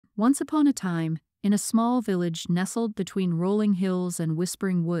Once upon a time, in a small village nestled between rolling hills and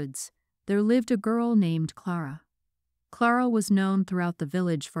whispering woods, there lived a girl named Clara. Clara was known throughout the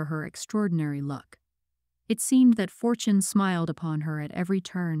village for her extraordinary luck. It seemed that fortune smiled upon her at every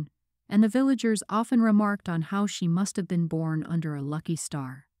turn, and the villagers often remarked on how she must have been born under a lucky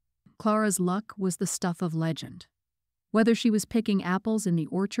star. Clara's luck was the stuff of legend. Whether she was picking apples in the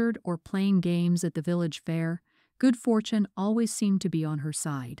orchard or playing games at the village fair, good fortune always seemed to be on her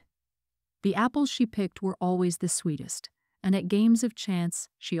side. The apples she picked were always the sweetest, and at games of chance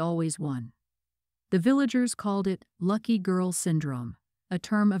she always won. The villagers called it lucky girl syndrome, a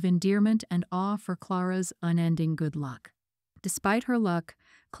term of endearment and awe for Clara's unending good luck. Despite her luck,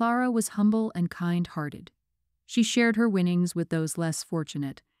 Clara was humble and kind-hearted. She shared her winnings with those less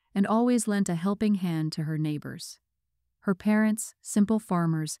fortunate and always lent a helping hand to her neighbors. Her parents, simple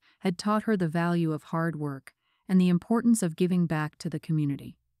farmers, had taught her the value of hard work and the importance of giving back to the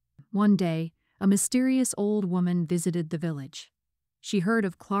community. One day, a mysterious old woman visited the village. She heard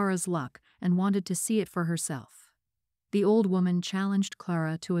of Clara's luck and wanted to see it for herself. The old woman challenged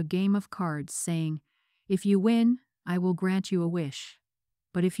Clara to a game of cards, saying, "If you win, I will grant you a wish.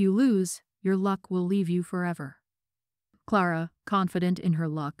 But if you lose, your luck will leave you forever." Clara, confident in her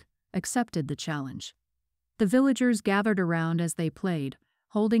luck, accepted the challenge. The villagers gathered around as they played,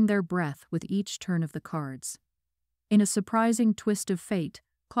 holding their breath with each turn of the cards. In a surprising twist of fate,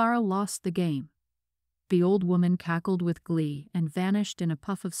 Clara lost the game. The old woman cackled with glee and vanished in a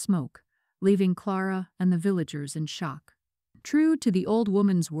puff of smoke, leaving Clara and the villagers in shock. True to the old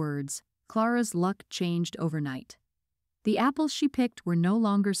woman's words, Clara's luck changed overnight. The apples she picked were no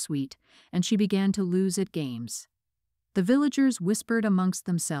longer sweet, and she began to lose at games. The villagers whispered amongst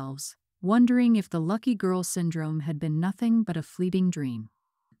themselves, wondering if the lucky girl syndrome had been nothing but a fleeting dream.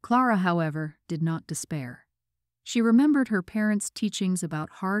 Clara, however, did not despair. She remembered her parents' teachings about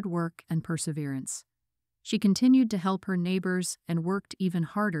hard work and perseverance. She continued to help her neighbors and worked even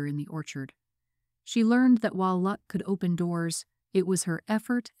harder in the orchard. She learned that while luck could open doors, it was her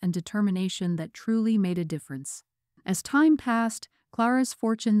effort and determination that truly made a difference. As time passed, Clara's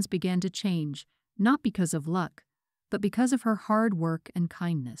fortunes began to change, not because of luck, but because of her hard work and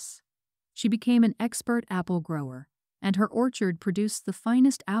kindness. She became an expert apple grower, and her orchard produced the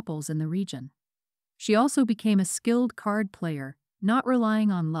finest apples in the region. She also became a skilled card player, not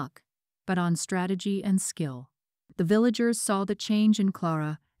relying on luck, but on strategy and skill. The villagers saw the change in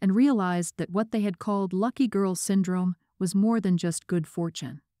Clara and realized that what they had called lucky girl syndrome was more than just good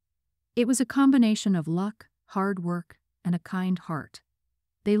fortune. It was a combination of luck, hard work, and a kind heart.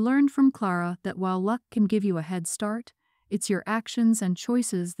 They learned from Clara that while luck can give you a head start, it's your actions and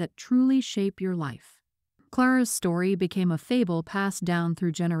choices that truly shape your life. Clara's story became a fable passed down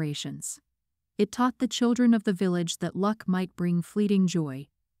through generations. It taught the children of the village that luck might bring fleeting joy,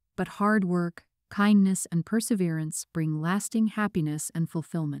 but hard work, kindness, and perseverance bring lasting happiness and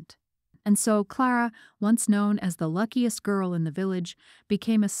fulfillment. And so Clara, once known as the luckiest girl in the village,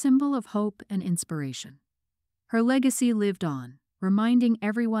 became a symbol of hope and inspiration. Her legacy lived on, reminding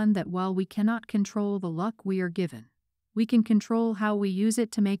everyone that while we cannot control the luck we are given, we can control how we use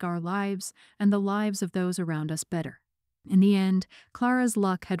it to make our lives and the lives of those around us better. In the end, Clara's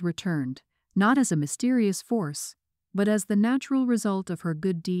luck had returned, not as a mysterious force, but as the natural result of her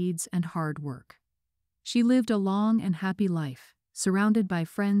good deeds and hard work. She lived a long and happy life, surrounded by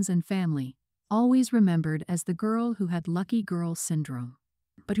friends and family, always remembered as the girl who had lucky girl syndrome,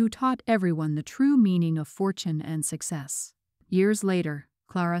 but who taught everyone the true meaning of fortune and success. Years later,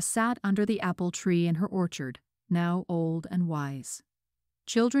 Clara sat under the apple tree in her orchard, now old and wise.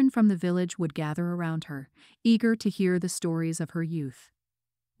 Children from the village would gather around her, eager to hear the stories of her youth.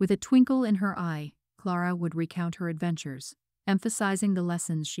 With a twinkle in her eye, Clara would recount her adventures, emphasizing the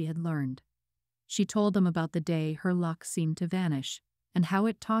lessons she had learned. She told them about the day her luck seemed to vanish, and how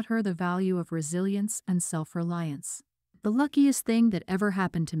it taught her the value of resilience and self-reliance. "The luckiest thing that ever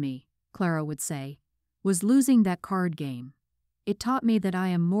happened to me," Clara would say, "was losing that card game. It taught me that I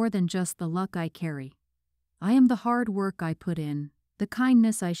am more than just the luck I carry. I am the hard work I put in, the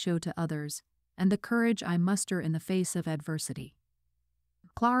kindness I show to others, and the courage I muster in the face of adversity."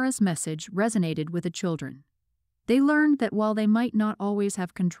 Clara's message resonated with the children. They learned that while they might not always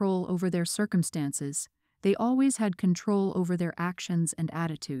have control over their circumstances, they always had control over their actions and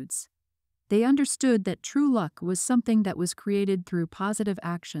attitudes. They understood that true luck was something that was created through positive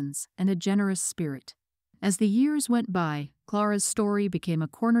actions and a generous spirit. As the years went by, Clara's story became a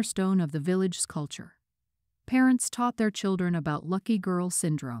cornerstone of the village's culture. Parents taught their children about lucky girl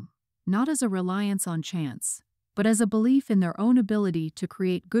syndrome, not as a reliance on chance, but as a belief in their own ability to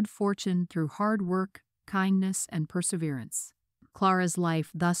create good fortune through hard work, kindness, and perseverance. Clara's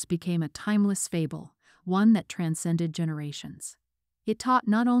life thus became a timeless fable, one that transcended generations. It taught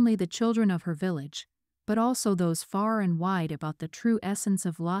not only the children of her village, but also those far and wide about the true essence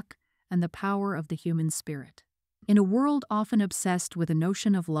of luck and the power of the human spirit. In a world often obsessed with the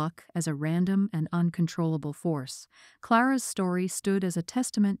notion of luck as a random and uncontrollable force, Clara's story stood as a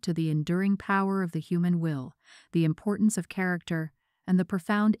testament to the enduring power of the human will, the importance of character, and the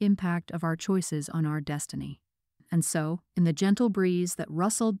profound impact of our choices on our destiny. And so, in the gentle breeze that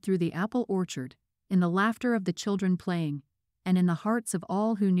rustled through the apple orchard, in the laughter of the children playing, and in the hearts of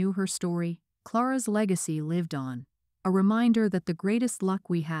all who knew her story, Clara's legacy lived on, a reminder that the greatest luck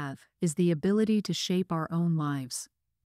we have is the ability to shape our own lives.